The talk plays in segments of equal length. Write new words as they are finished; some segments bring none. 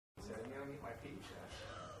get my page.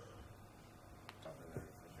 Something there.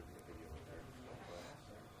 There should be a video in there.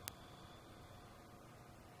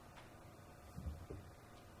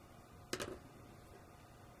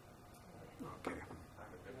 Okay. I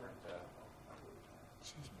have a different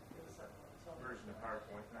version of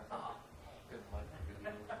PowerPoint, and I thought didn't like the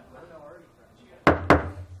video.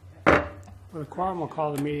 Well, the quorum will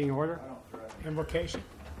call the meeting order. Invocation.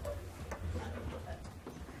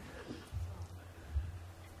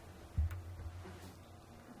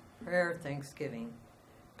 Prayer of thanksgiving.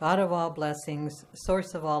 God of all blessings,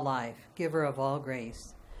 source of all life, giver of all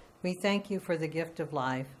grace, we thank you for the gift of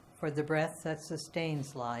life, for the breath that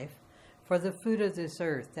sustains life, for the food of this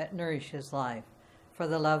earth that nourishes life, for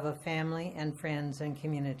the love of family and friends and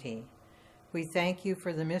community. We thank you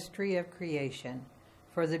for the mystery of creation,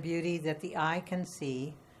 for the beauty that the eye can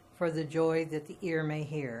see, for the joy that the ear may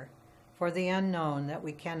hear, for the unknown that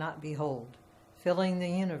we cannot behold, filling the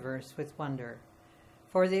universe with wonder,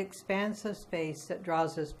 for the expanse of space that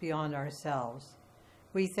draws us beyond ourselves.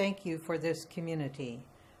 We thank you for this community,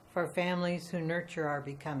 for families who nurture our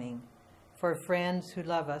becoming, for friends who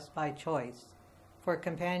love us by choice, for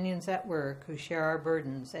companions at work who share our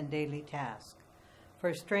burdens and daily tasks,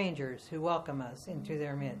 for strangers who welcome us into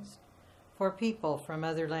their midst, for people from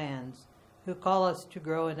other lands who call us to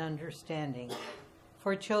grow in understanding,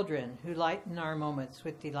 for children who lighten our moments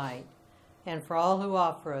with delight, and for all who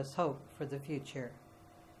offer us hope for the future.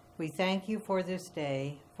 We thank you for this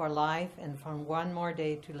day, for life and for one more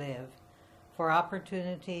day to live, for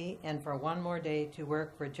opportunity and for one more day to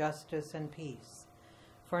work for justice and peace,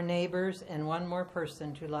 for neighbors and one more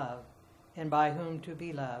person to love and by whom to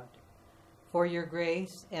be loved, for your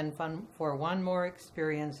grace and for one more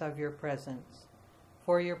experience of your presence,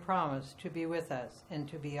 for your promise to be with us and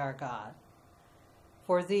to be our God.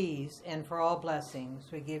 For these and for all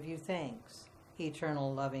blessings we give you thanks,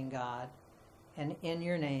 eternal loving God, and in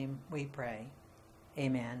your name we pray.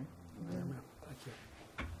 Amen. Amen. Thank you.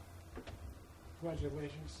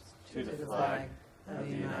 Congratulations. To the flag of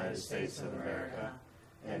the United States of America,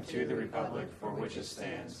 and to the republic for which it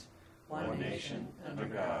stands, one nation, under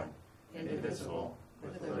God, indivisible,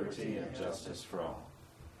 with liberty and justice for all.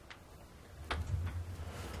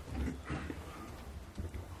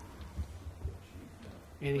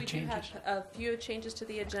 Any We do changes? have a few changes to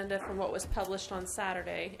the agenda from what was published on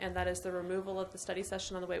Saturday, and that is the removal of the study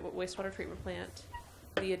session on the wastewater treatment plant,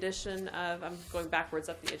 the addition of, I'm going backwards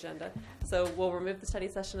up the agenda, so we'll remove the study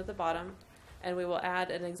session at the bottom, and we will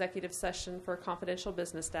add an executive session for confidential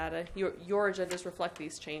business data. Your agendas reflect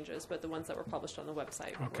these changes, but the ones that were published on the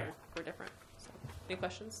website Okay. were different. So, any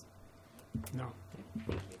questions? No.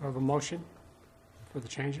 We have a motion for the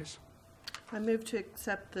changes. I move to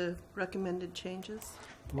accept the recommended changes.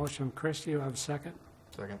 Motion from Christie. You have a second.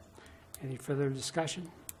 Second. Any further discussion?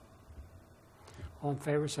 All in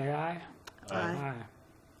favor, say aye. Aye.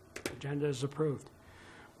 Agenda is approved.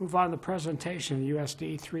 Move on to the presentation,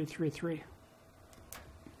 USD 333.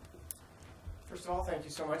 First of all, thank you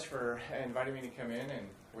so much for inviting me to come in and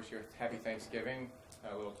wish you a happy Thanksgiving.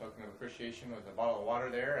 A little token of appreciation with a bottle of water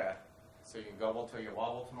there, so you can gobble till you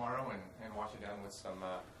wobble tomorrow and wash it down with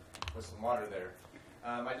some water there.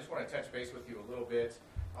 I just want to touch base with you a little bit.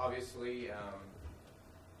 Obviously,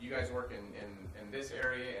 you guys work in this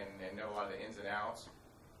area and know a lot of the ins and outs.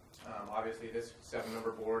 Obviously, this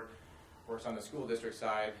 7-member board works on the school district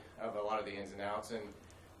side of a lot of the ins and outs, and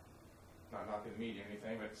not knocking the media or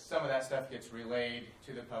anything, but some of that stuff gets relayed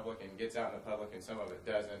to the public and gets out in the public, and some of it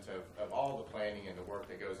doesn't, of all the planning and the work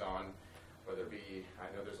that goes on, whether it be, I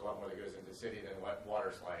know there's a lot more that goes into the city than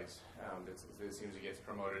water slides. It seems it gets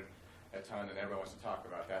promoted a ton, and everyone wants to talk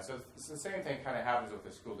about that. So it's the same thing kind of happens with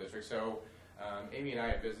the school district. So Amy and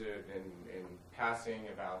I have visited in passing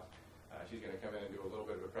about, she's going to come in and do a little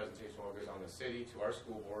bit of a presentation on what goes on in the city to our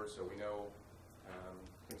school board, so we know,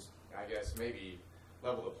 I guess, maybe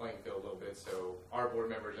level the playing field a little bit so our board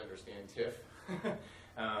members understand TIF.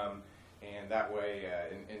 And that way,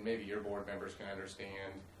 and maybe your board members can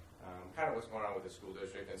understand kind of what's going on with the school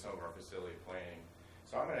district and some of our facility planning.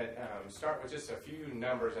 So I'm going to start with just a few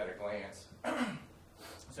numbers at a glance.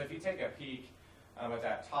 So if you take a peek at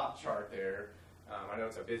that top chart there, I know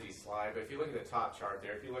it's a busy slide, but if you look at the top chart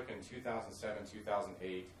there, if you look in 2007,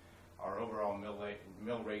 2008, our overall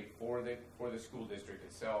mill rate for the school district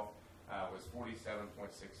itself was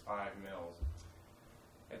 47.65 mils.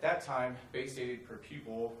 At that time, base aided per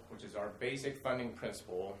pupil, which is our basic funding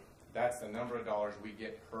principle, that's the number of dollars we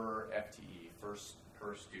get per FTE, per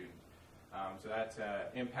student. So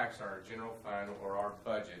that impacts our general fund or our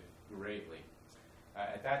budget greatly.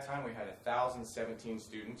 At that time, we had 1,017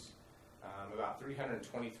 students. about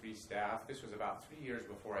 323 staff. This was about 3 years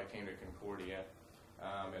before I came to Concordia.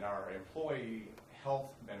 And our employee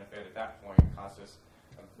health benefit at that point cost us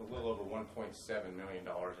a little over $1.7 million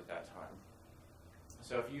at that time.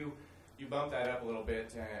 So if you bump that up a little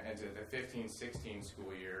bit into the 15-16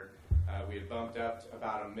 school year, we had bumped up to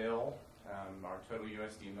about $1 mil. Our total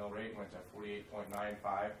USD mill rate went to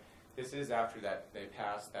 48.95. This is after that they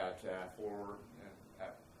passed that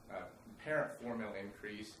parent 4 mil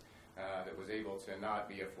increase that was able to not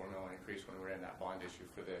be a 4 mil increase when we were in that bond issue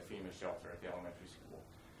for the FEMA shelter at the elementary school.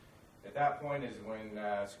 At that point is when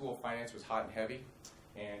school finance was hot and heavy,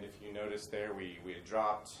 and if you notice there, we had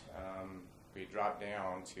dropped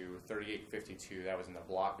down to 3852. That was in the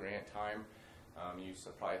block grant time. You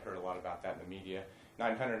probably heard a lot about that in the media.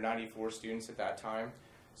 994 students at that time.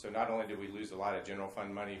 So not only did we lose a lot of general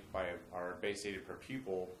fund money by our base aided per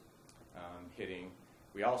pupil hitting,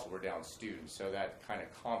 we also were down students. So that kind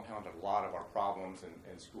of compounded a lot of our problems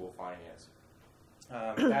in school finance.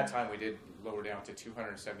 At that time, we did lower down to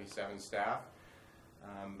 277 staff,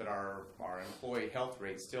 but our employee health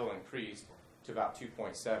rate still increased to about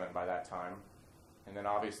 2.7 by that time. And then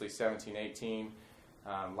obviously 17-18,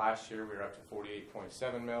 last year we were up to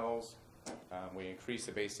 48.7 mils. We increased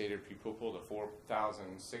the base aided per pupil to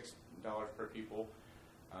 $4,006 per pupil.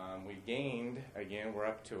 We gained, again, we're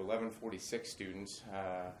up to 1146 students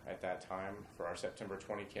at that time for our September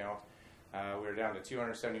 20 count. We were down to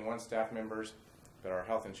 271 staff members, but our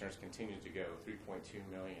health insurance continues to go, $3.2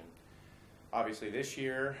 million. Obviously this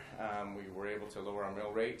year, we were able to lower our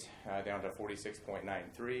mill rate down to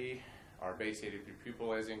 46.93. Our base aided per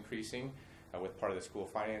pupil is increasing with part of the school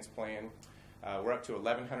finance plan. We're up to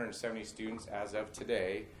 1,170 students as of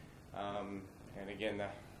today, and again,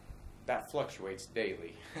 that fluctuates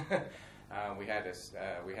daily. We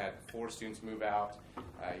had 4 students move out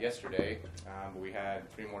yesterday, but we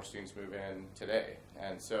had 3 more students move in today,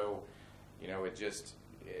 and so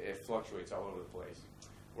it fluctuates all over the place.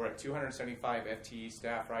 We're at 275 FTE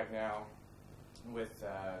staff right now. With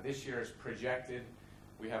this year's projected,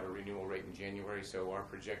 we have a renewal rate in January, so our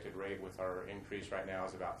projected rate with our increase right now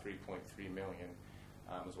is about 3.3 million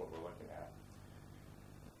is what we're looking at.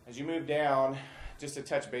 As you move down, just to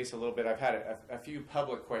touch base a little bit, I've had a few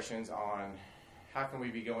public questions on how can we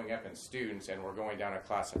be going up in students and we're going down a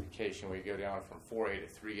classification. We go down from 4A to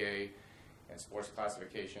 3A in sports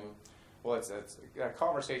classification. Well,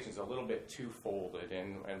 conversation's a little bit two-folded,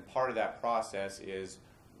 and part of that process is,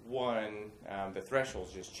 one, the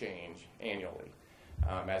thresholds just change annually.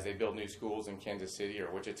 As they build new schools in Kansas City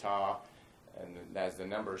or Wichita, and as the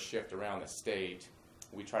numbers shift around the state,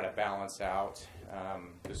 we try to balance out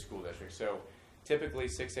the school district. So typically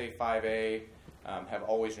 6A, 5A have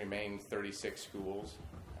always remained 36 schools.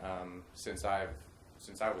 Since I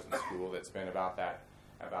was in school, that's been about that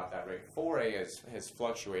rate. 4A has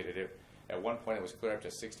fluctuated. At one point it was clear up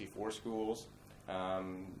to 64 schools. A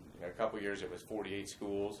couple years it was 48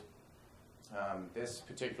 schools. This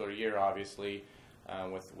particular year, obviously,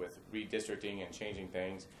 with redistricting and changing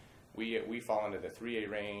things, we fall into the 3A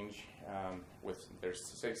range. There's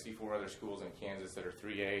 64 other schools in Kansas that are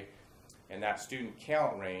 3A, and that student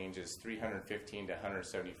count range is 315 to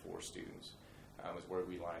 174 students is where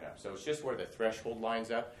we line up. So it's just where the threshold lines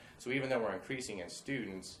up. So even though we're increasing in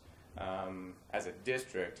students as a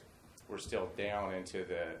district, we're still down into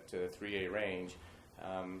the 3A range.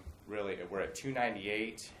 Really, we're at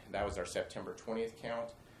 298. That was our September 20th count.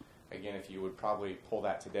 Again, if you would probably pull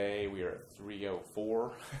that today, we are at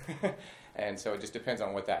 304. And so it just depends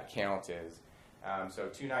on what that count is. So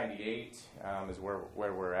 298 is where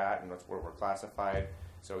we're at, and that's where we're classified.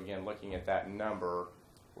 So again, looking at that number,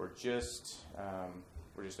 we're just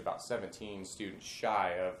about 17 students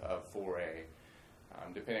shy of 4A.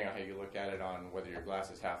 Depending on how you look at it, on whether your glass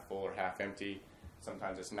is half full or half empty,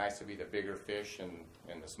 sometimes it's nice to be the bigger fish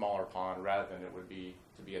in the smaller pond rather than it would be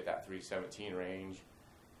to be at that 317 range,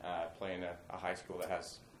 playing a high school that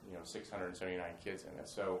has 679 kids in it.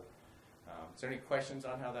 So, is there any questions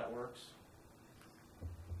on how that works?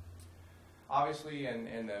 Obviously,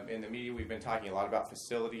 in the media, we've been talking a lot about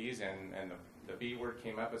facilities, and the B word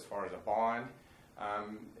came up as far as a bond.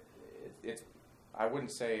 I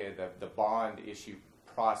wouldn't say the bond issue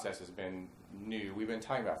process has been new. We've been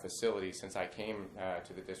talking about facilities since I came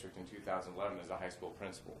to the district in 2011 as a high school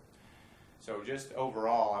principal. So just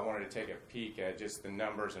overall, I wanted to take a peek at just the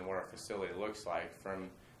numbers and what our facility looks like. From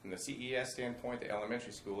the CES standpoint, the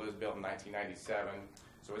elementary school is built in 1997,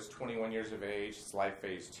 so it's 21 years of age. It's Life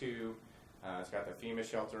Phase 2. It's got the FEMA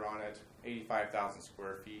shelter on it, 85,000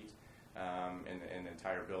 square feet in the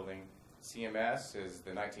entire building. CMS is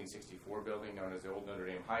the 1964 building known as the old Notre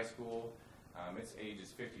Dame High School. Its age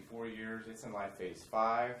is 54 years. It's in Life Phase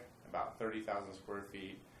 5, about 30,000 square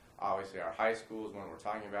feet. Obviously, our high school is one we're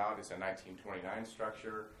talking about. It's a 1929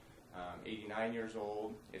 structure, 89 years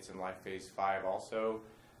old. It's in Life Phase 5 also.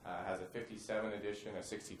 Has a 57 edition, a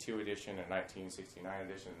 62 edition, a 1969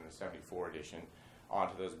 edition, and a 74 edition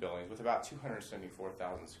onto those buildings with about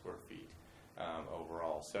 274,000 square feet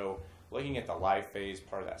overall. So looking at the life phase,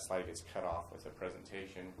 part of that slide gets cut off with the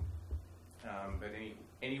presentation. But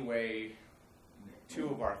anyway, 2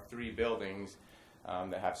 of our 3 buildings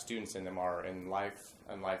that have students in them are in life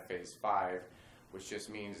phase 5, which just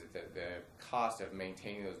means that the cost of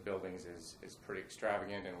maintaining those buildings is pretty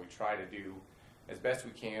extravagant, and we try to do as best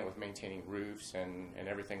we can with maintaining roofs and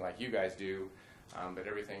everything like you guys do, but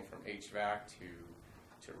everything from HVAC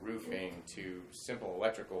to roofing to simple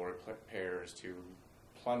electrical repairs to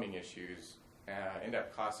plumbing issues end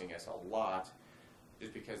up costing us a lot,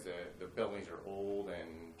 just because the buildings are old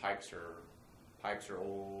and pipes are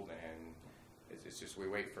old, and it's just we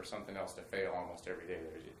wait for something else to fail almost every day.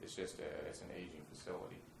 It's an aging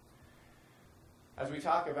facility. As we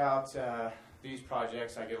talk about these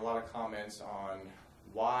projects, I get a lot of comments on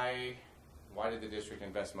why did the district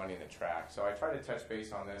invest money in the track. So I try to touch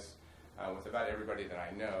base on this with about everybody that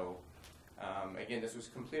I know. Again, this was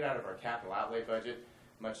complete out of our capital outlay budget,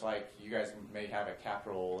 much like you guys may have a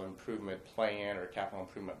capital improvement plan or capital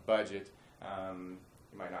improvement budget.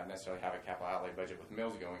 You might not necessarily have a capital outlay budget with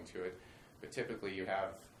mills going to it, but typically you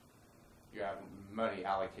have money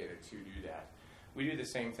allocated to do that. We do the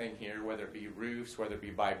same thing here, whether it be roofs, whether it be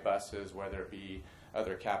buy buses, whether it be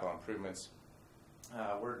other capital improvements.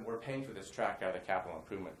 We're paying for this track out of the capital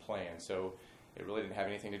improvement plan, so it really didn't have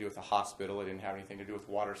anything to do with the hospital. It didn't have anything to do with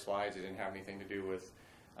water slides. It didn't have anything to do with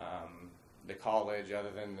the college, other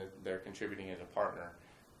than they're contributing as a partner.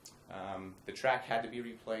 The track had to be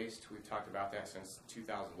replaced. We've talked about that since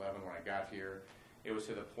 2011 when I got here. It was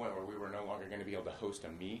to the point where we were no longer going to be able to host a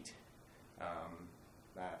meet,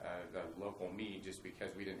 the local meet, just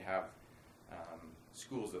because we didn't have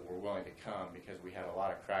schools that were willing to come, because we had a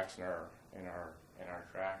lot of cracks in our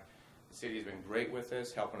track. The city has been great with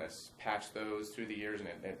us, helping us patch those through the years, and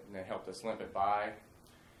it helped us limp it by.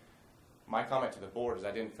 My comment to the board is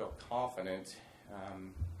I didn't feel confident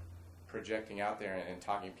projecting out there and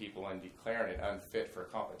talking people and declaring it unfit for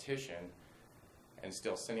competition, and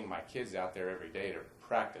still sending my kids out there every day to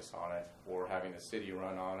practice on it, or having the city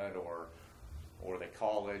run on it, or the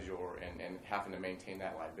college, and having to maintain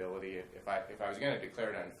that liability. If I was going to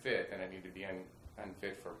declare it unfit, then it needed to be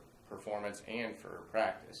unfit for performance and for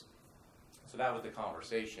practice. So that was the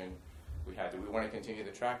conversation we had. Do we want to continue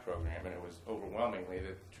the track program? And it was overwhelmingly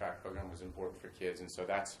that the track program was important for kids, and so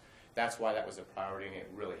that's why that was a priority, and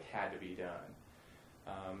it really had to be done.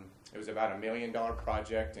 It was about $1 million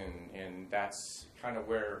project, and that's kind of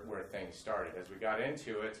where things started. As we got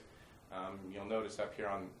into it, you'll notice up here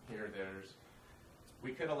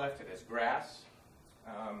we could have left it as grass,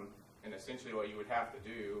 and essentially what you would have to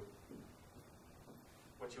do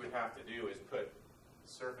is put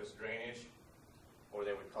surface drainage, or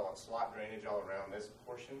they would call it slot drainage, all around this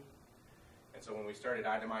portion. And so when we started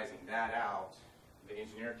itemizing that out, the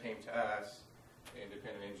engineer came to us, the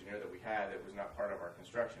independent engineer that we had that was not part of our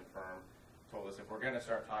construction firm, told us if we're going to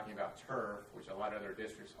start talking about turf, which a lot of other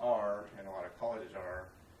districts are and a lot of colleges are,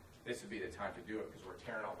 this would be the time to do it, because we're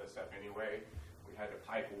tearing all this up anyway. We had to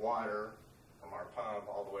pipe water from our pump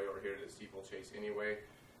all the way over here to the steeplechase anyway.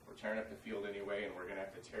 We're tearing up the field anyway, and we're going to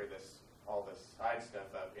have to tear all this side stuff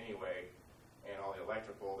up anyway, and all the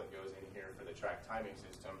electrical that goes in here for the track timing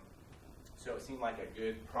system. So it seemed like a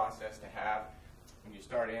good process to have. When you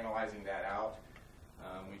start analyzing that out,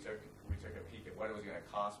 we took a peek at what it was going to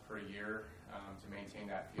cost per year to maintain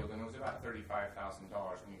that field, and it was about $35,000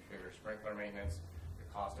 when you figure sprinkler maintenance, the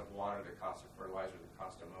cost of water, the cost of fertilizer, the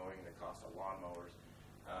cost of mowing, the cost of lawnmowers.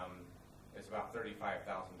 It's about $35,000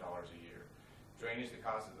 a year. Drainage, the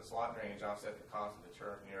cost of the slot drainage offset the cost of the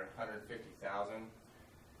turf near $150,000.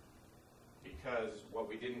 Because what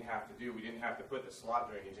we didn't have to do, we didn't have to put the slot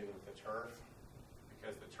drainage in with the turf,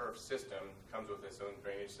 because the turf system comes with its own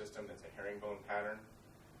drainage system that's a herringbone pattern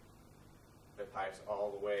that pipes all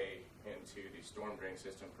the way into the storm drain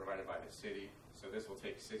system provided by the city. So this will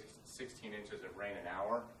take 16 inches of rain an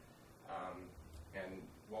hour. And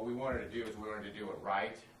what we wanted to do is we wanted to do it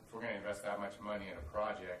right. If we're going to invest that much money in a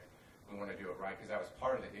project, we want to do it right, because that was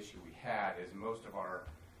part of the issue we had, is most of our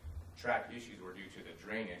track issues were due to the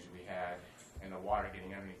drainage we had and the water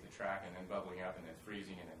getting underneath the track and then bubbling up and then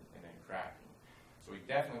freezing and then cracking. So we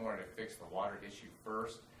definitely wanted to fix the water issue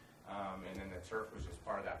first, and then the turf was just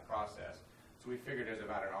part of that process. So we figured there's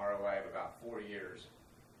about an ROI of about 4 years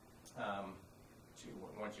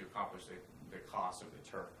once you accomplish the cost of the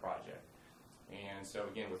turf project. And so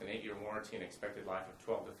again, with an 8-year warranty and expected life of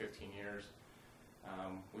 12 to 15 years,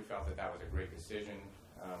 we felt that that was a great decision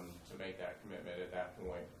to make that commitment at that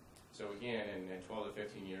point. So again, in 12 to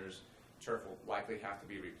 15 years, turf will likely have to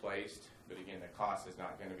be replaced, but again, the cost is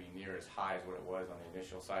not going to be near as high as what it was on the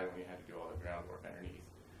initial side when you had to do all the groundwork underneath.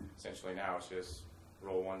 Essentially now it's just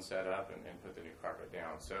roll one set up and put the new carpet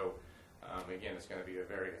down. So again, it's going to be a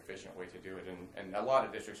very efficient way to do it, and a lot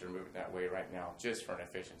of districts are moving that way right now just from an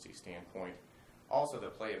efficiency standpoint. Also the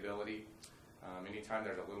playability. Anytime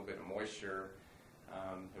there's a little bit of moisture,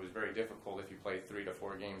 it was very difficult if you play 3 to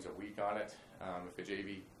 4 games a week on it. If the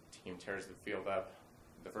JV team tears the field up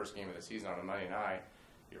the first game of the season on a Monday night,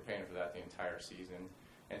 you're paying for that the entire season.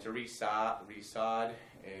 And to resod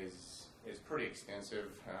is pretty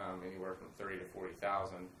expensive, anywhere from $30,000 to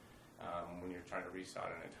 $40,000 when you're trying to resod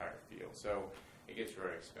an entire field. So it gets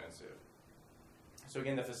very expensive. So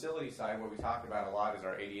again, the facility side, what we talk about a lot is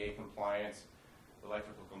our ADA compliance,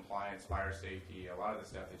 electrical compliance, fire safety, a lot of the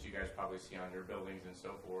stuff that you guys probably see on your buildings and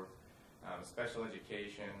so forth. Special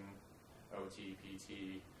education, OT,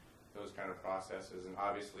 PT, those kind of processes, and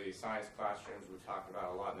obviously science classrooms we've talked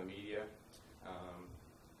about a lot in the media,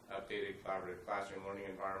 updated collaborative classroom learning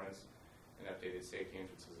environments, and updated safety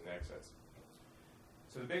entrances and exits.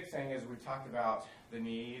 So the big thing is we talked about the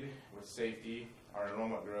need with safety, our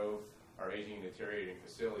enrollment growth, our aging and deteriorating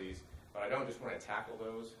facilities, but I don't just want to tackle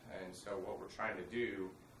those, and so what we're trying to do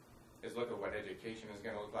is look at what education is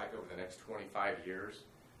going to look like over the next 25 years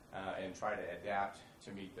and try to adapt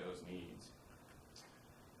to meet those needs.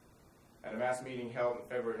 At a mass meeting held in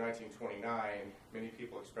February 1929, many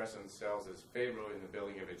people expressed themselves as favorable in the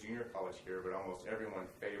building of a junior college here, but almost everyone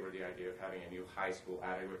favored the idea of having a new high school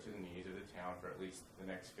adequate to the needs of the town for at least the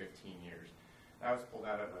next 15 years. That was pulled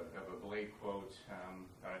out of a Blake quote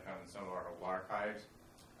that I found in some of our old archives.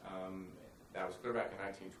 That was clear back in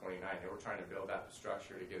 1929. They were trying to build out the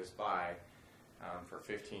structure to get us by for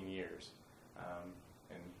 15 years.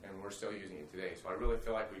 And we're still using it today. So I really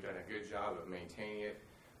feel like we've done a good job of maintaining it.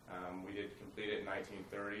 We did complete it in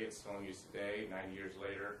 1930. It's still in use today, 90 years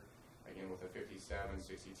later, again with the 57,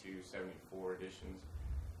 62, 74 editions.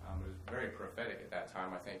 It was very prophetic at that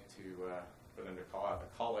time, I think, for them to call out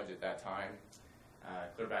the college at that time,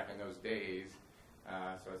 clear back in those days.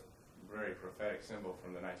 So it's a very prophetic symbol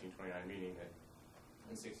from the 1929 meeting that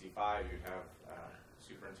in 65 you'd have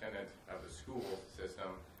superintendent of the school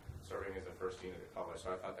system serving as the first dean of the college.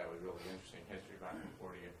 So I thought that was really interesting history back in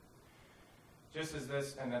 40. Just as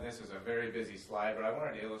this, and then this is a very busy slide, but I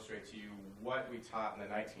wanted to illustrate to you what we taught in the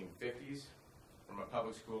 1950s from a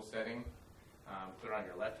public school setting, clear on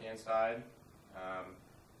your left-hand side,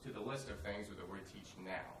 to the list of things that we teach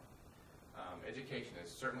now. Education has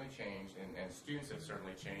certainly changed, and students have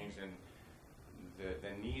certainly changed, and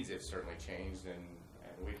the needs have certainly changed, and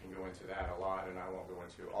we can go into that a lot, and I won't go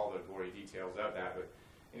into all the gory details of that, but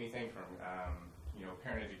anything from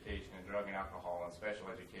parent education and drug and alcohol and special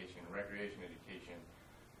education, recreation education,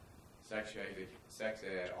 sex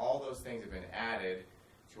ed, all those things have been added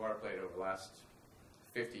to our plate over the last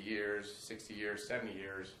 50 years, 60 years, 70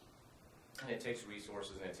 years, and it takes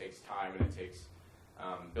resources and it takes time and it takes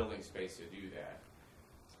building space to do that.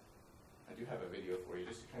 I do have a video for you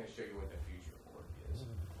just to kind of show you what the future of work is.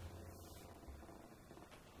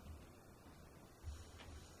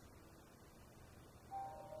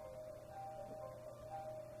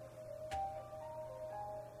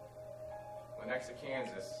 Lenexa,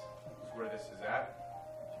 Kansas is where this is at.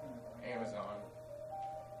 Amazon.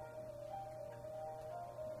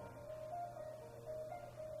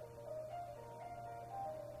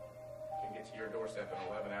 Can get to your doorstep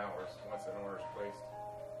in 11 hours once an order is placed.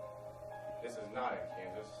 This is not in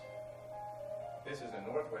Kansas. This is in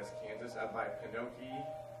northwest Kansas, up by Pinocchio,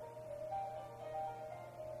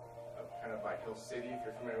 up kind of by Hill City, if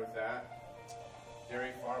you're familiar with that.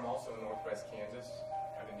 Dairy Farm, also in northwest Kansas,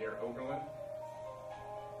 kind of near Oberlin.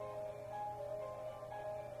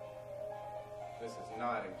 This is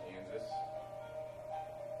not in Kansas.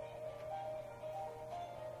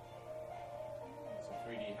 It's a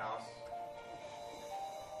 3D house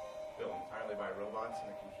built entirely by robots and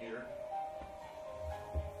a computer.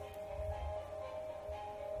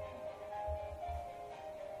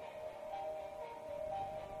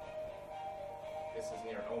 This is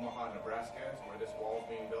near Omaha, Nebraska. It's where this wall is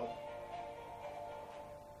being built.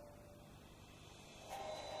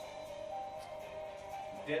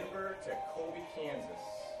 Denver to Colby, Kansas.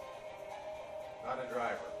 Not a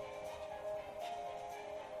driver.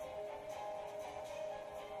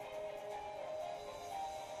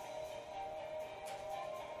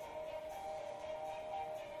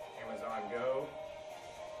 Amazon Go.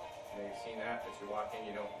 You may have seen that walk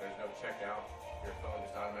in, there's no checkout. Your phone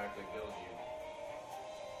just automatically bills you.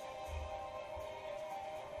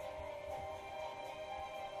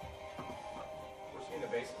 We're seeing the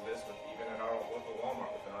basis of this even at our local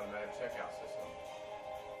Walmart with an automatic checkout system.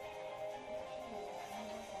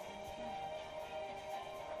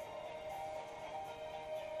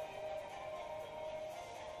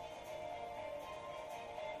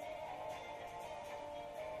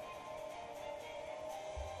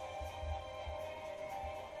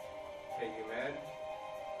 KU Med.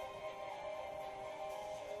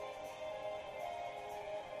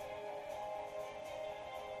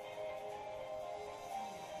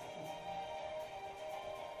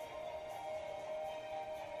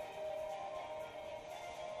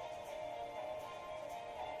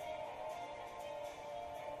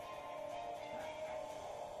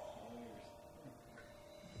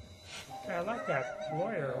 I like that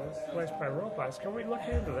lawyer replaced by robots. Can we look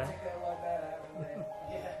into that?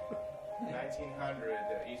 1900,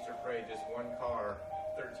 Easter Parade, just one car.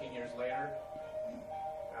 13 years later,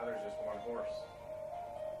 now there's just one horse.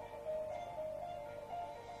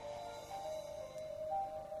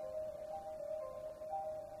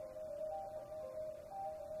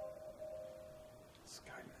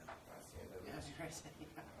 Skynet. That's the end of Yeah, it. as you guys said,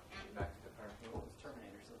 Back to the parking. it's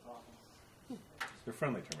Terminator, so it's awesome. They're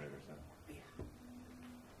friendly Terminators, though.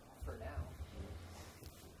 For now.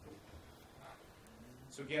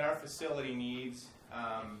 So again, our facility needs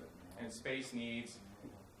and space needs,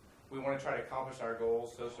 we want to try to accomplish our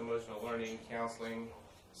goals: social emotional learning, counseling,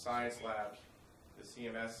 science labs. The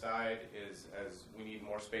CMS side is as we need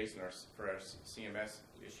more space for our CMS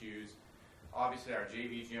issues. Obviously, our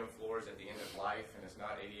JV gym floor is at the end of life and it's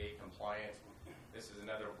not ADA compliant. This is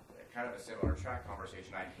another kind of a similar track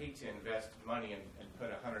conversation. I hate to invest money and put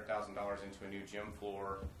 $100,000 into a new gym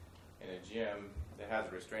floor in a gym that has a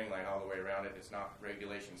restraining line all the way around it. It's not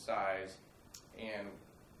regulation size, and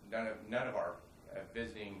none of our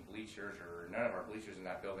visiting bleachers or none of our bleachers in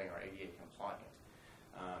that building are ADA compliant.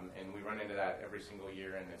 And we run into that every single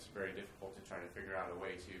year, and it's very difficult to try to figure out a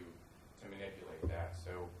way to manipulate that.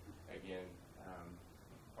 So again,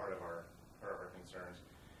 part of our concerns.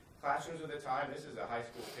 Classrooms at the time. This is a high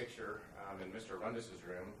school picture in Mr. Rundis's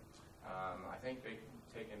room. I think they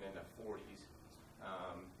taken in the 40s.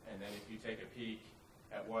 And then if you take a peek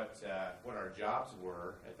at what our jobs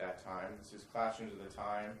were at that time, this is classrooms at the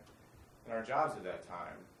time, and our jobs at that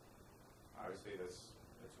time. Obviously, that's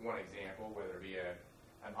one example, whether it be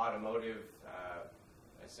an automotive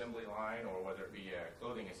assembly line or whether it be a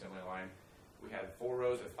clothing assembly line. We had 4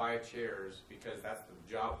 rows of 5 chairs because that's the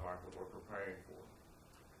job market we're preparing for.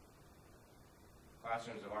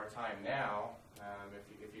 Classrooms of our time now,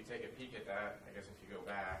 if you take a peek at that, I guess if you go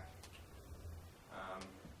back,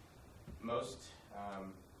 most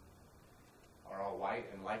are all white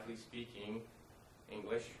and likely speaking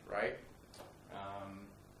English, right?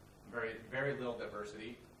 Very, very little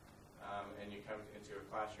diversity. And you come into a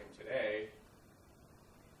classroom today,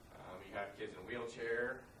 you have kids in a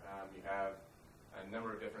wheelchair, you have a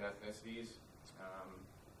number of different ethnicities,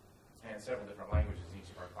 and several different languages in each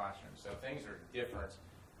of our classrooms. So things are different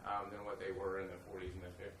than what they were in the 40s and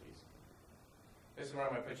the 50s. This is where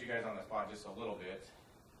I'm going to put you guys on the spot just a little bit.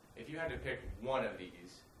 If you had to pick one of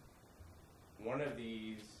these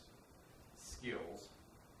skills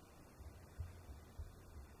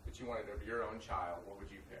that you wanted of your own child, what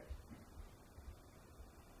would you pick?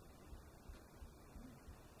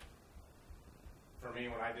 For me,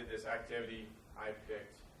 when I did this activity, I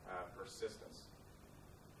picked persistence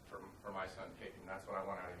for my son Peyton. That's what I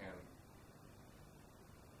want out of him.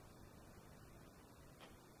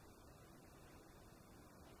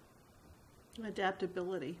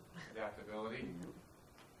 Adaptability. Adaptability.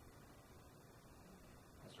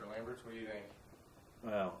 Mr. Lamberts, what do you think?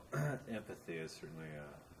 Well, empathy is certainly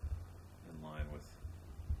in line with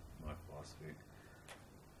my philosophy.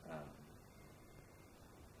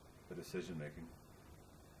 The decision making.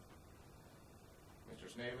 Mr.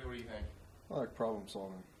 Snavely, what do you think? I like problem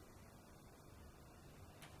solving.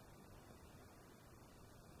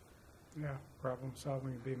 Yeah, problem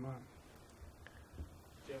solving would be mine.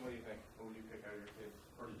 Jim, what do you think? What would you pick out of your kids?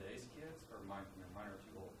 For today's kids, or mine are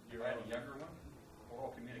too old? Your I had own. a younger one.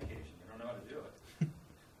 Oral communication. You don't know how to do it.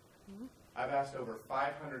 I've asked over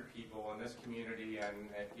 500 people in this community and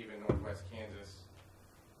even Northwest Kansas.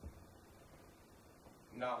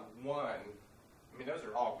 Not one, I mean, those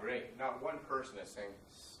are all great. Not one person has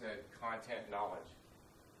said content knowledge.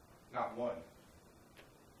 Not one.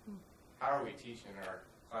 How are we teaching in our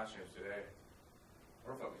classrooms today?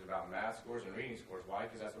 We're focused about math scores and reading scores. Why?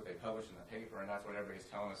 Because that's what they publish in the paper, and that's what everybody's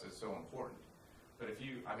telling us is so important. But if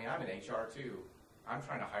you, I mean, I'm in HR too. I'm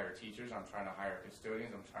trying to hire teachers, I'm trying to hire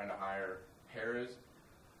custodians, I'm trying to hire paras.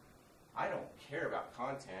 I don't care about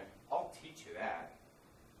content. I'll teach you that.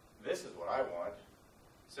 This is what I want.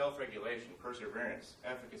 Self-regulation, perseverance,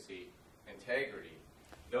 efficacy, integrity.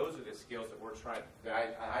 Those are the skills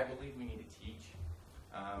that I believe we need to teach.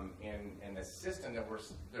 And the system that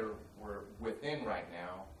we're within right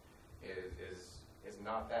now is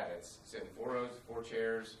not that. It's sitting 4 rows, 4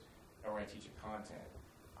 chairs, and we're going to teach you content.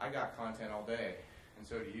 I got content all day, and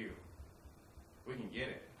so do you. We can get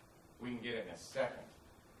it. We can get it in a second.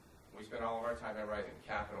 We spend all of our time memorizing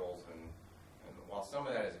capitals, and while some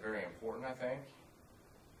of that is very important, I think,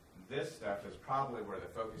 this stuff is probably where the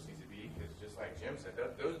focus needs to be, because just like Jim said,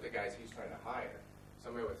 those are the guys he's trying to hire.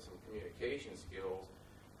 Somebody with some communication skills,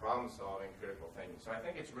 problem solving, critical thinking. So I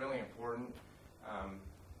think it's really important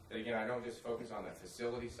that, again, I don't just focus on the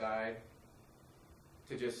facility side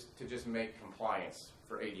to just make compliance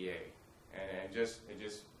for ADA and just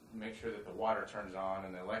make sure that the water turns on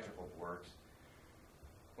and the electrical works.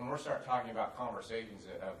 When we start talking about conversations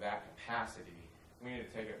of that capacity, we need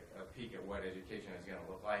to take a peek at what education is going to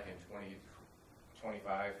look like in 20,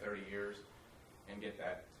 25, 30 years and get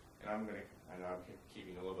that. And I know I'm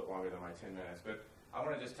keeping a little bit longer than my 10 minutes, but I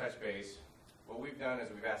want to just touch base. What we've done is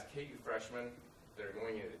we've asked KU freshmen that are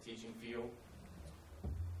going into the teaching field,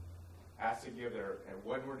 asked to give their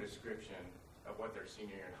one-word description of what their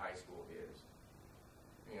senior year in high school is.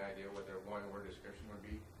 Any idea what their one-word description would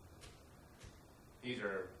be? These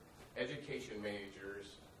are education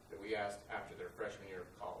majors that we asked after their freshman year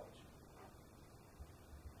of college.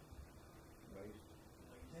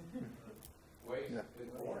 Waste is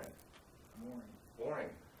boring. Boring.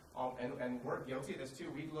 And we're guilty of this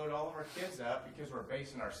too. We load all of our kids up because we're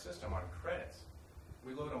basing our system on credits.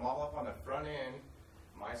 We load them all up on the front end.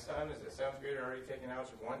 My son is a 7th grader, already taking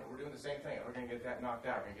algebra 1. We're doing the same thing. We're going to get that knocked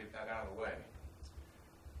out. We're going to get that out of the way.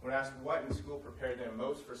 When asked what in school prepared them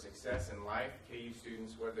most for success in life, KU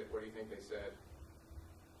students, what do you think they said?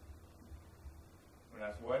 When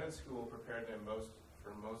asked what in school prepared them most for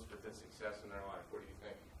the success in their life, what do you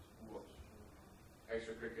think?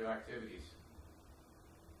 Extracurricular activities,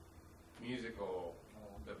 musical,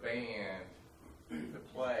 the band, the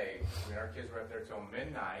play. I mean, our kids were up there till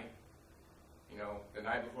midnight, the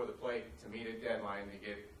night before the play to meet a deadline to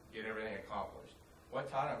get everything accomplished. What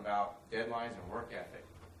taught them about deadlines and work ethic?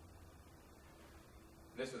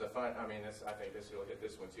 This is a fun, I think this will hit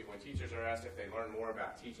this one too. When teachers are asked if they learn more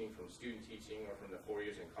about teaching from student teaching or from the 4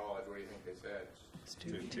 years in college, what do you think they said?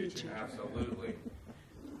 Student teaching. Absolutely.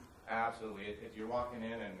 Absolutely. If you're walking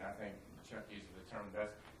in, and I think Chuck uses the term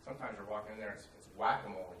best, sometimes you're walking in there, it's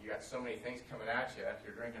whack-a-mole. You got so many things coming at you. If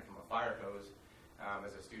you're drinking from a fire hose,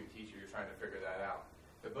 as a student teacher, you're trying to figure that out.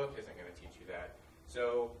 The book isn't going to teach you that.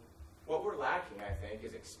 So what we're lacking, I think,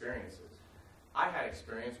 is experiences. I had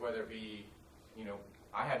experience, whether it be,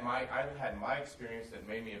 I had my experience that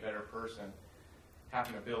made me a better person,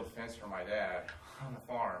 having to build fence for my dad on the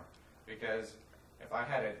farm. Because if I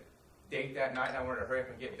had a date that night and I wanted to hurry up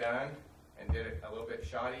and get done and did it a little bit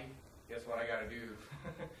shoddy, guess what I got to do?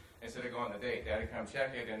 Instead of going on the date, Dad would come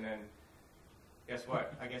check it, and then guess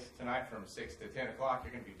what? I guess tonight from 6 to 10 o'clock,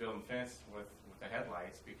 you're going to be building fence with the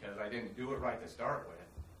headlights because I didn't do it right to start with.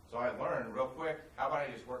 So I learned real quick, how about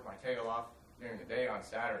I just work my tail off during the day on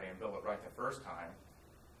Saturday and build it right the first time,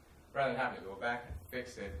 rather than having to go back and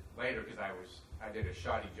fix it later because I did a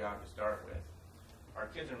shoddy job to start with. Our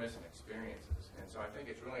kids are missing experiences, and so I think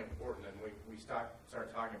it's really important that we start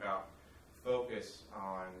talking about focus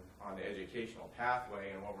on the educational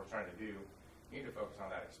pathway and what we're trying to do. We need to focus on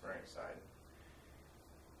that experience side.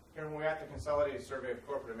 Here, when we had the Consolidated Survey of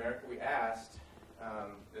Corporate America, we asked,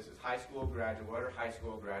 this is high school graduate, what are high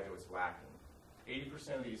school graduates lacking?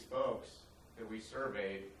 80% of these folks that we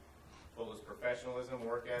surveyed told us professionalism,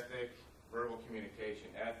 work ethic, verbal communication,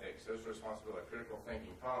 ethics, social responsibility, critical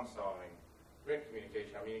thinking, problem solving, written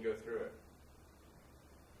communication. I mean, you go through it.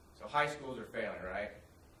 So high schools are failing, right?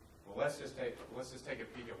 Well, let's just take a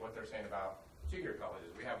peek at what they're saying about 2-year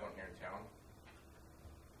colleges. We have one here in town.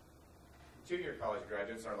 2-year college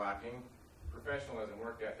graduates are lacking professionalism,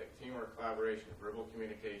 work ethic, teamwork, collaboration, verbal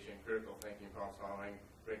communication, critical thinking, problem solving,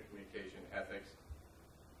 written communication, ethics.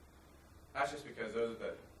 That's just because those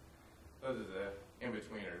are the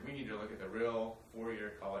in-betweeners. We need to look at the real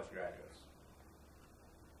 4-year college graduates.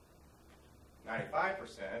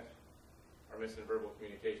 95% are missing verbal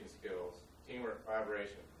communication skills, teamwork,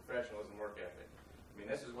 collaboration, professionalism, work ethic. I mean,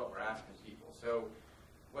 this is what we're asking people. So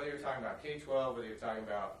whether you're talking about K-12, whether you're talking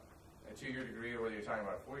about a 2-year degree, or whether you're talking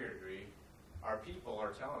about a 4-year degree, our people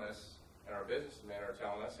are telling us, and our businessmen are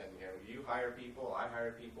telling us, and you hire people, I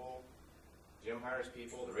hire people, Jim hires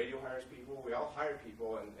people, the radio hires people, we all hire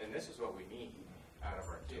people, and this is what we need out of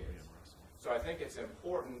our kids. So I think it's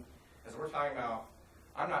important, as we're talking about,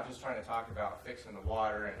 I'm not just trying to talk about fixing the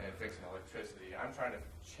water and fixing electricity. I'm trying to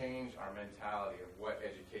change our mentality of what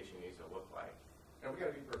education needs to look like. And we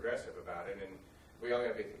got to be progressive about it, and we all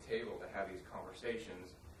got to be at the table to have these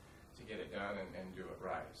conversations to get it done and do it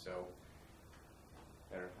right. So,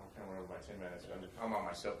 there, I'm kind of over my 10 minutes. I'm on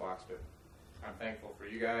my soapbox, but I'm thankful for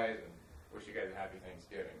you guys and wish you guys a happy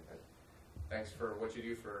Thanksgiving. But thanks for what you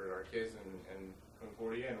do for our kids and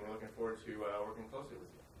Concordia, and we're looking forward to working closely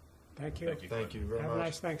with you. Thank you. Thank you very Have a much.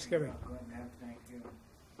 nice Thanksgiving. Thank you.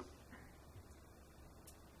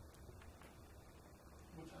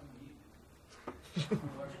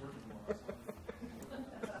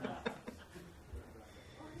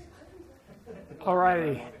 All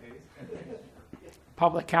righty.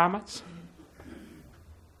 Public comments?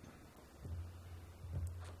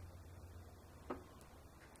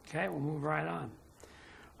 Okay, we'll move right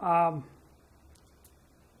on.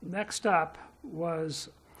 Next up was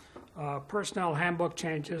personnel handbook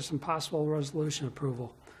changes and possible resolution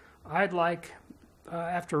approval. I'd like,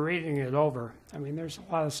 after reading it over, I mean, there's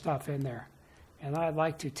a lot of stuff in there, and I'd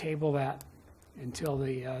like to table that until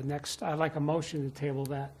the next, I'd like a motion to table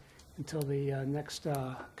that until the next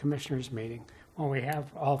commissioners meeting, when we have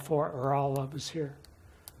all four, or all of us here.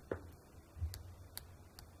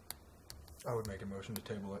 I would make a motion to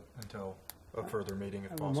table it until a further meeting I if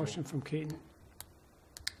have a possible. motion from Keaton,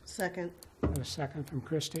 Second. and a second from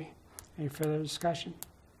Christie. Any further discussion?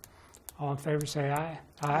 All in favor, say aye.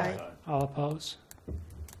 Aye. All opposed?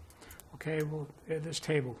 Okay, well, it is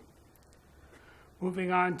tabled.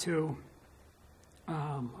 Moving on to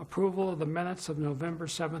approval of the minutes of November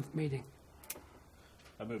 7th meeting.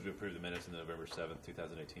 I move to approve the minutes of the November 7th,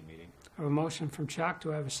 2018 meeting. I have a motion from Chuck.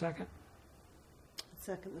 Do I have a second?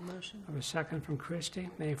 Second the motion. I have a second from Christie.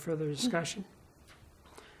 Any further discussion?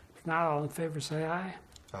 If not, all in favor, say aye.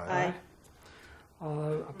 Aye.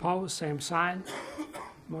 All opposed, same sign.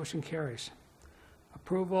 Motion carries.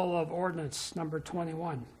 Approval of ordinance number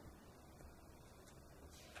 21.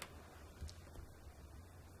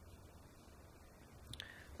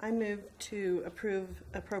 I move to approve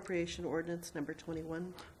appropriation ordinance number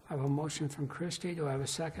 21. I have a motion from Christie. Do I have a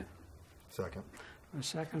second? Second. I have a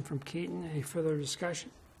second from Keaton. Any further discussion?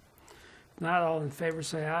 If not, all in favor,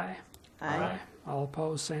 say aye. All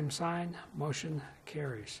opposed, same sign. Motion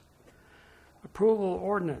carries. Approval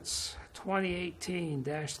ordinance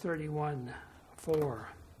 2018-31 for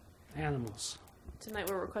animals. Tonight,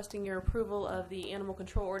 we're requesting your approval of the animal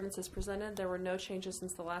control ordinance as presented. There were no changes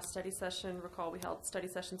since the last study session. Recall, we held study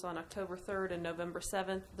sessions on October 3rd and November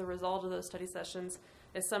 7th. The result of those study sessions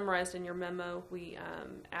is summarized in your memo. We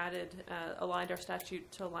aligned our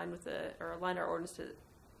statute to align with aligned our ordinance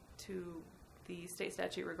to the state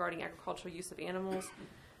statute regarding agricultural use of animals.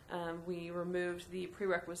 We removed the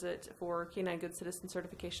prerequisite for canine good citizen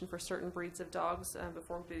certification for certain breeds of dogs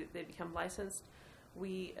before they become licensed.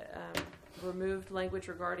 We removed language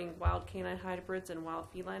regarding wild canine hybrids and wild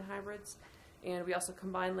feline hybrids. And we also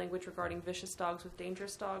combined language regarding vicious dogs with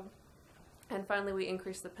dangerous dog. And finally, we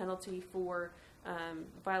increased the penalty for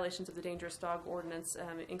violations of the dangerous dog ordinance,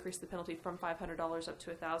 increased the penalty from $500 up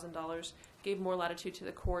to $1,000, gave more latitude to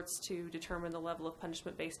the courts to determine the level of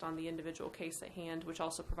punishment based on the individual case at hand, which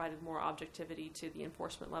also provided more objectivity to the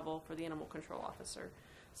enforcement level for the animal control officer.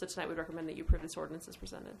 So tonight we'd recommend that you approve this ordinance as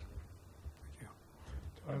presented. Do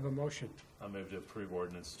I have a motion? I move to approve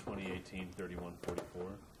ordinance 2018-3144.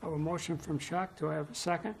 I have a motion from Chuck. Do I have a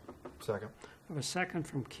second? Second. I have a second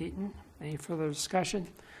from Keaton. Any further discussion?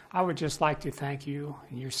 I would just like to thank you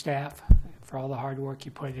and your staff for all the hard work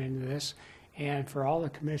you put into this, and for all the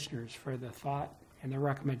commissioners for the thought and the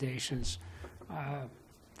recommendations.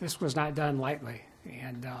 This was not done lightly,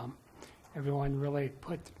 and everyone really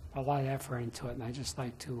put a lot of effort into it, and I'd just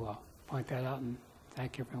like to point that out and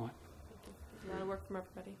thank everyone. A lot of work from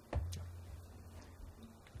everybody.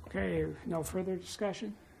 Okay, no further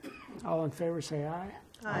discussion? All in favor, say aye.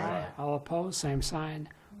 Aye. All opposed, same sign.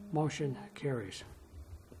 Motion carries.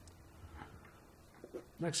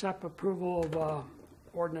 Next up, approval of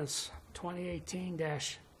ordinance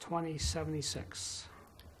 2018-2076.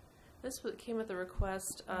 This came at the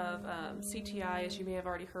request of CTI. As you may have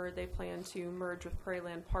already heard, they plan to merge with Prairie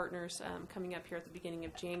Land Partners coming up here at the beginning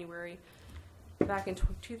of January. Back in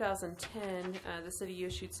 2010, the city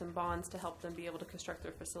issued some bonds to help them be able to construct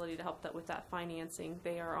their facility, to help with that financing.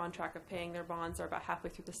 They are on track of paying their bonds. They're about halfway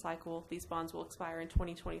through the cycle. These bonds will expire in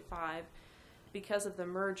 2025. Because of the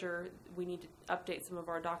merger, we need to update some of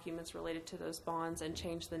our documents related to those bonds and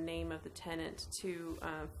change the name of the tenant to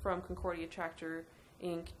from Concordia Tractor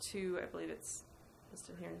Inc. to, I believe it's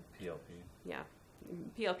listed here. PLP. Yeah,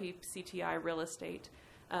 PLP CTI Real Estate.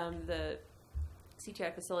 The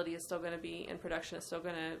CTI facility is still going to be in production. It's still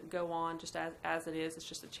going to go on just as it is. It's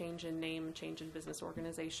just a change in name, change in business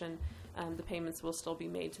organization. The payments will still be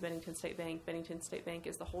made to Bennington State Bank. Bennington State Bank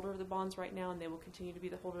is the holder of the bonds right now, and they will continue to be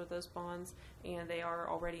the holder of those bonds. And they are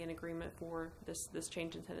already in agreement for this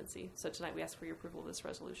change in tenancy. So tonight we ask for your approval of this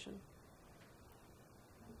resolution.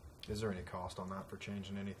 Is there any cost on that for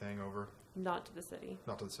changing anything over? Not to the city.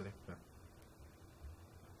 Not to the city? Yeah.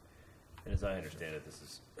 And as I understand it, this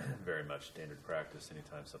is very much standard practice.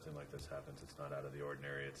 Anytime something like this happens, it's not out of the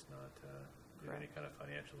ordinary. It's not due to any kind of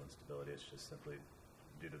financial instability. It's just simply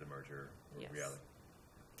due to the merger Yes. reality.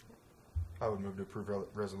 I would move to approve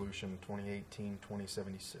resolution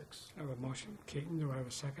 2018-2076. I have a motion. Keaton, do I have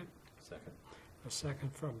a second? Second. A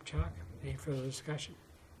second from Chuck. Any further discussion?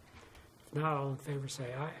 If not, all in favor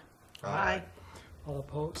say aye. Aye. All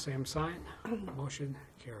opposed, same sign. Motion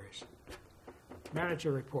carries.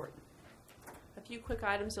 Manager report. A few quick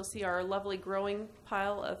items. You'll see our lovely growing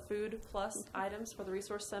pile of food plus items for the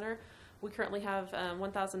Resource Center. We currently have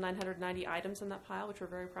 1,990 items in that pile, which we're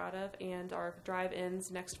very proud of, and our drive ends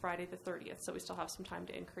next Friday the 30th, so we still have some time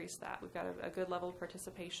to increase that. We've got a good level of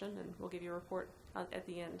participation, and we'll give you a report at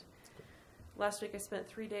the end. Last week I spent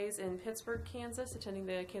 3 days in Pittsburgh, Kansas, attending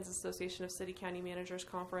the Kansas Association of City County Managers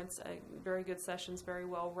Conference. Very good sessions, very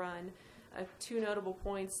well run. Two notable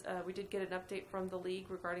points. We did get an update from the league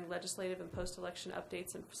regarding legislative and post-election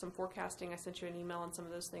updates and some forecasting. I sent you an email on some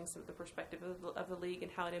of those things from the perspective of the league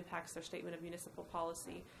and how it impacts their statement of municipal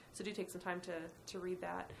policy. So do take some time to read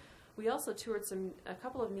that. We also toured a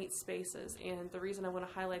couple of neat spaces, and the reason I want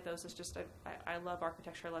to highlight those is just I love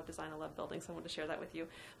architecture, I love design, I love buildings, so I wanted to share that with you.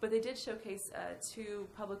 But they did showcase two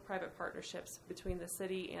public-private partnerships between the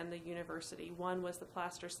city and the university. One was the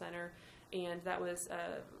Plaster Center, and that was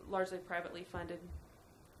largely privately funded.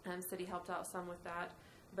 City helped out some with that.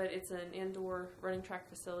 But it's an indoor running track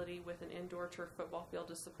facility with an indoor turf football field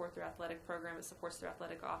to support their athletic program. It supports their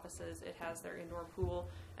athletic offices. It has their indoor pool,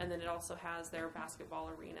 and then it also has their basketball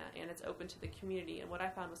arena, and it's open to the community. And what I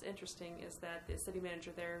found was interesting is that the city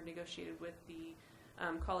manager there negotiated with the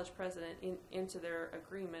college president into their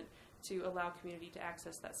agreement to allow community to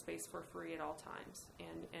access that space for free at all times.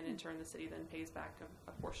 And in turn, the city then pays back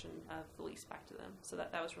a portion of the lease back to them. So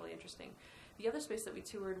that was really interesting. The other space that we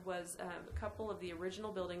toured was a couple of the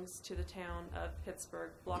original buildings to the town of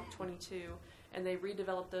Pittsburgh, Block 22, and they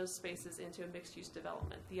redeveloped those spaces into a mixed-use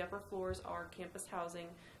development. The upper floors are campus housing.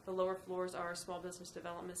 The lower floors are a small business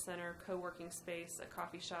development center, co-working space, a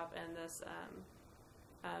coffee shop, and this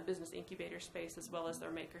business incubator space, as well as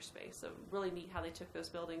their maker space. So really neat how they took those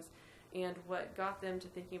buildings. And what got them to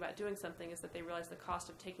thinking about doing something is that they realized the cost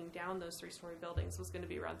of taking down those three-story buildings was going to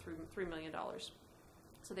be around $3 million.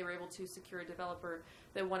 So they were able to secure a developer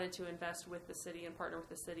that wanted to invest with the city and partner with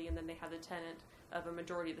the city, and then they had the tenant of a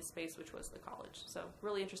majority of the space, which was the college. So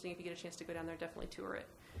really interesting. If you get a chance to go down there, definitely tour it.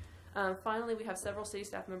 Finally, we have several city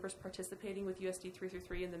staff members participating with USD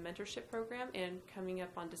 333 in the mentorship program, and coming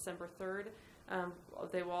up on December 3rd,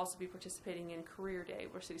 they will also be participating in Career Day,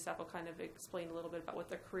 where city staff will kind of explain a little bit about what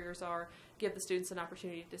their careers are, give the students an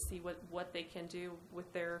opportunity to see what they can do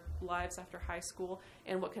with their lives after high school,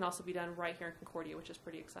 and what can also be done right here in Concordia, which is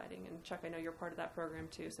pretty exciting. And Chuck, I know you're part of that program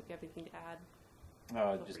too, so if you have anything to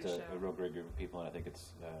add. Just free to a shout. real great group of people, and I think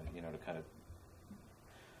it's, to kind of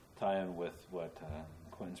tie in with what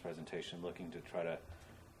Quentin's presentation, looking to try to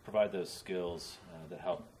provide those skills that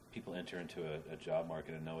help people enter into a job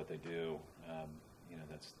market and know what they do.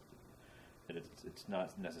 It's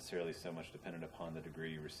not necessarily so much dependent upon the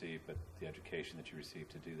degree you receive, but the education that you receive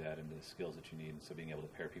to do that and the skills that you need. And so being able to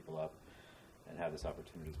pair people up and have this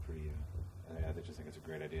opportunity is pretty, I just think it's a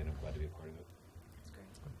great idea, and I'm glad to be a part of it. That's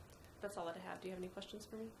great. That's all that I have. Do you have any questions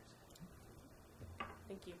for me?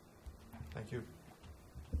 Thank you. Thank you.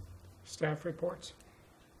 Staff reports.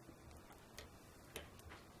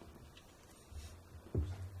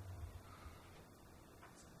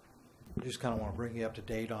 I just kind of want to bring you up to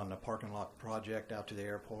date on the parking lot project out to the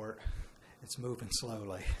airport. It's moving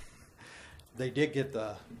slowly. They did get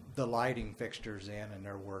the lighting fixtures in, and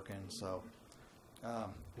they're working. So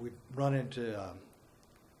we've run into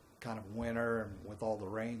kind of winter, and with all the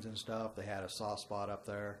rains and stuff, they had a soft spot up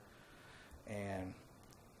there. And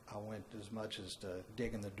I went as much as to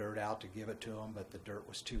digging the dirt out to give it to them, but the dirt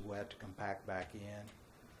was too wet to compact back in.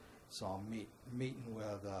 So I'm meeting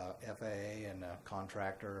with FAA and the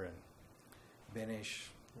contractor and Benish.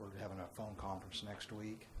 We're having a phone conference next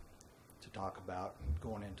week to talk about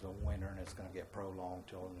going into the winter, and it's going to get prolonged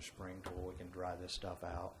till in the spring till we can dry this stuff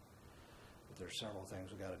out. But there's several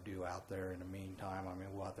things we got to do out there in the meantime. I mean,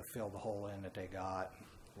 we'll have to fill the hole in that they got,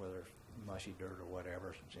 whether it's mushy dirt or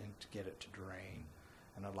whatever, and to get it to drain.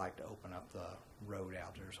 And I'd like to open up the road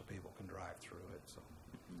out there so people can drive through it. So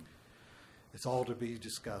it's all to be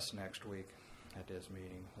discussed next week at this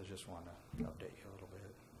meeting. I just want to update you a little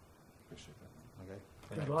bit. Appreciate that. Okay?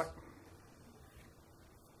 Good luck.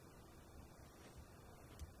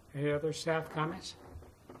 Any other staff comments?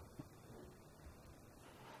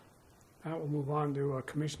 Now we'll move on to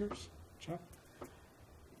commissioners. Chuck?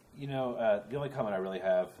 You know, the only comment I really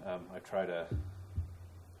have,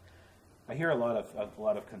 I hear a lot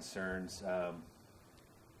of concerns,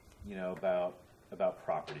 you know, about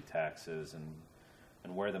property taxes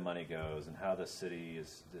and where the money goes and how the city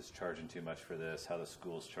is charging too much for this, how the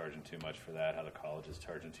school's charging too much for that, how the college is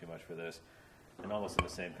charging too much for this. And almost in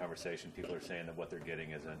the same conversation, people are saying that what they're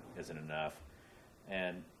getting isn't enough.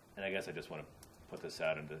 And I guess I just want to put this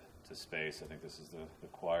out into space. I think this is the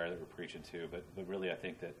choir that we're preaching to, but really I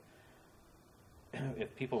think that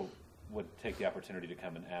if people would take the opportunity to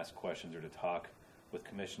come and ask questions or to talk with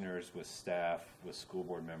commissioners, with staff, with school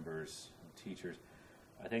board members, teachers,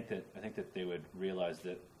 I think that they would realize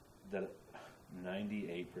that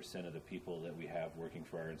 98% of the people that we have working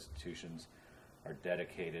for our institutions are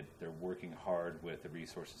dedicated. They're working hard with the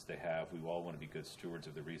resources they have. We all want to be good stewards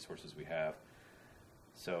of the resources we have.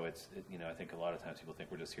 So you know, I think a lot of times people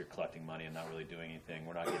think we're just here collecting money and not really doing anything.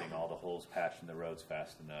 We're not getting all the holes patched in the roads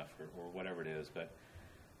fast enough, or whatever it is. But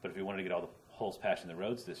if we wanted to get all the holes patched in the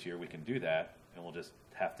roads this year, we can do that, and we'll just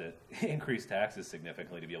have to increase taxes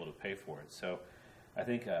significantly to be able to pay for it. So I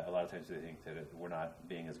think a lot of times they think that we're not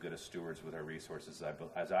being as good as stewards with our resources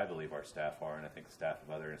as I believe our staff are, and I think the staff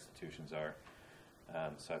of other institutions are.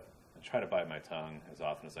 So I try to bite my tongue as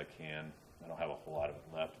often as I can. I don't have a whole lot of it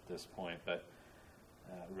left at this point, but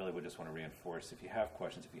really would just want to reinforce, if you have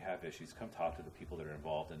questions, if you have issues, come talk to the people that are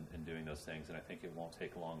involved in doing those things. And I think it won't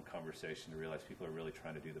take a long conversation to realize people are really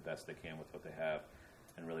trying to do the best they can with what they have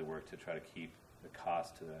and really work to try to keep the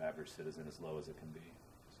cost to the average citizen as low as it can be.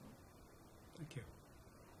 So. Thank you.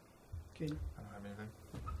 Katie? I don't have anything.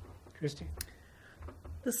 Christy?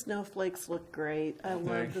 The snowflakes look great. I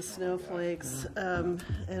love the snowflakes. And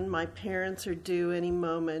my parents are due any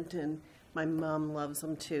moment, and my mom loves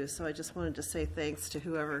them too. So I just wanted to say thanks to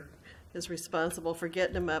whoever is responsible for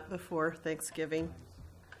getting them up before Thanksgiving.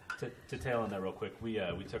 To tail on that real quick, we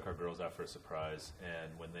took our girls out for a surprise,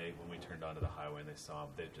 and when we turned onto the highway and they saw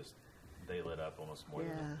them, they lit up almost more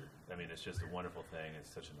than. I mean, it's just a wonderful thing.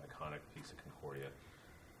 It's such an iconic piece of Concordia.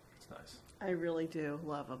 It's nice. I really do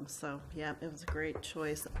love them. So yeah, it was a great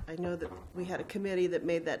choice. I know that we had a committee that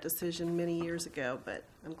made that decision many years ago, but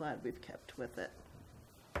I'm glad we've kept with it.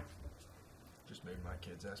 Just made my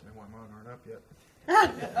kids ask me why mine aren't up yet.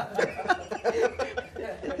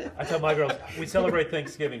 I tell my girls, we celebrate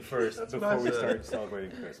Thanksgiving first before we start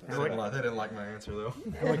celebrating Christmas. They didn't like my answer, though.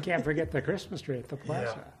 And we can't forget the Christmas tree at the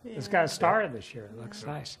plaza. Yeah. It's got a star this year. It looks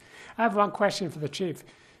nice. I have one question for the chief.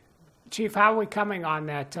 Chief, how are we coming on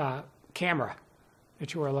that camera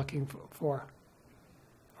that you were looking for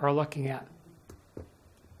or looking at?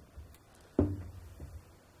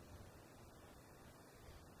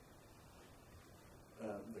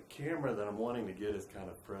 The camera that I'm wanting to get is kind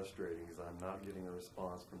of frustrating because I'm not getting a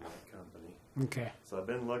response from that company. Okay. So I've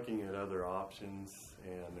been looking at other options,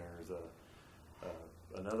 and there's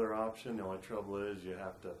another option. The only trouble is you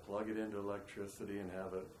have to plug it into electricity and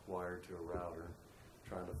have it wired to a router.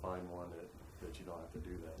 Trying to find one that you don't have to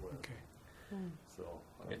do that with. Okay. So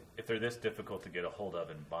if they're this difficult to get a hold of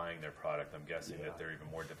in buying their product, I'm guessing that they're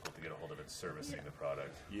even more difficult to get a hold of in servicing the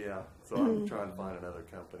product. Yeah, so I'm trying to find another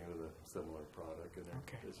company with a similar product, and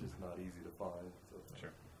it's just not easy to find. So.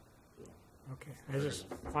 Sure. So. Okay, I just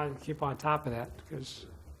wanted to keep on top of that because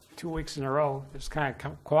 2 weeks in a row, it's kind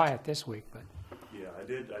of quiet this week. But yeah, I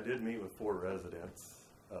did meet with 4 residents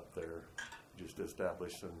up there, just to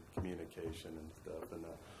establish some communication and stuff, and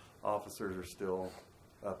the officers are still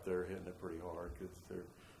up there hitting it pretty hard because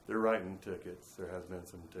they're writing tickets. There has been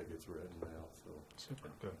some tickets written now. So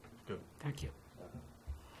super. Good. Thank you.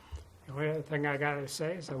 The only other thing I got to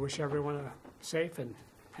say is I wish everyone a safe and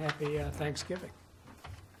happy Thanksgiving.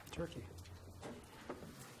 Turkey.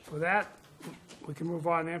 With that, we can move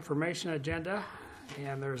on to the information agenda,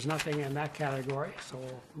 and there's nothing in that category. So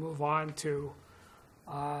we'll move on to,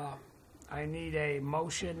 I need a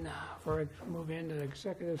motion for move into the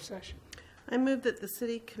executive session. I move that the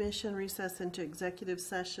City Commission recess into executive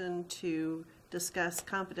session to discuss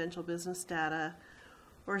confidential business data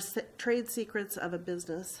or trade secrets of a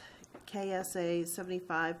business, KSA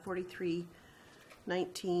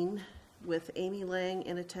 754319, with Amy Lang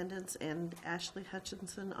in attendance and Ashley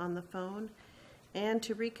Hutchinson on the phone, and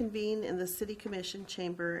to reconvene in the City Commission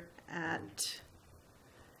chamber at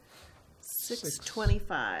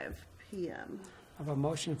 6:25 p.m. I have a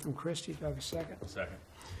motion from Christie. Do I have a second? Second.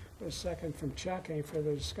 A second from Chuck. Any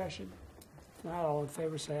further discussion? If not, all in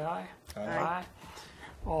favor say aye. Aye.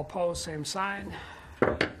 All opposed, same sign.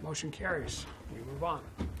 Motion carries. We move on.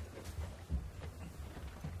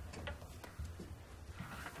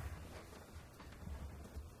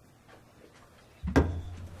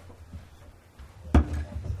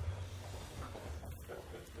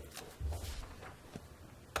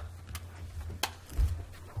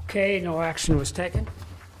 Okay, no action was taken.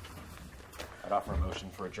 I'd offer a motion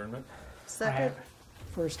for adjournment. I Second. have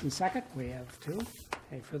first and second. We have two.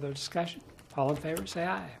 Any further discussion? All in favor, say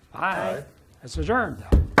aye. Aye. It's adjourned.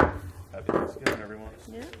 Happy Thanksgiving, everyone.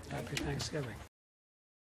 Yeah. Happy Thanksgiving.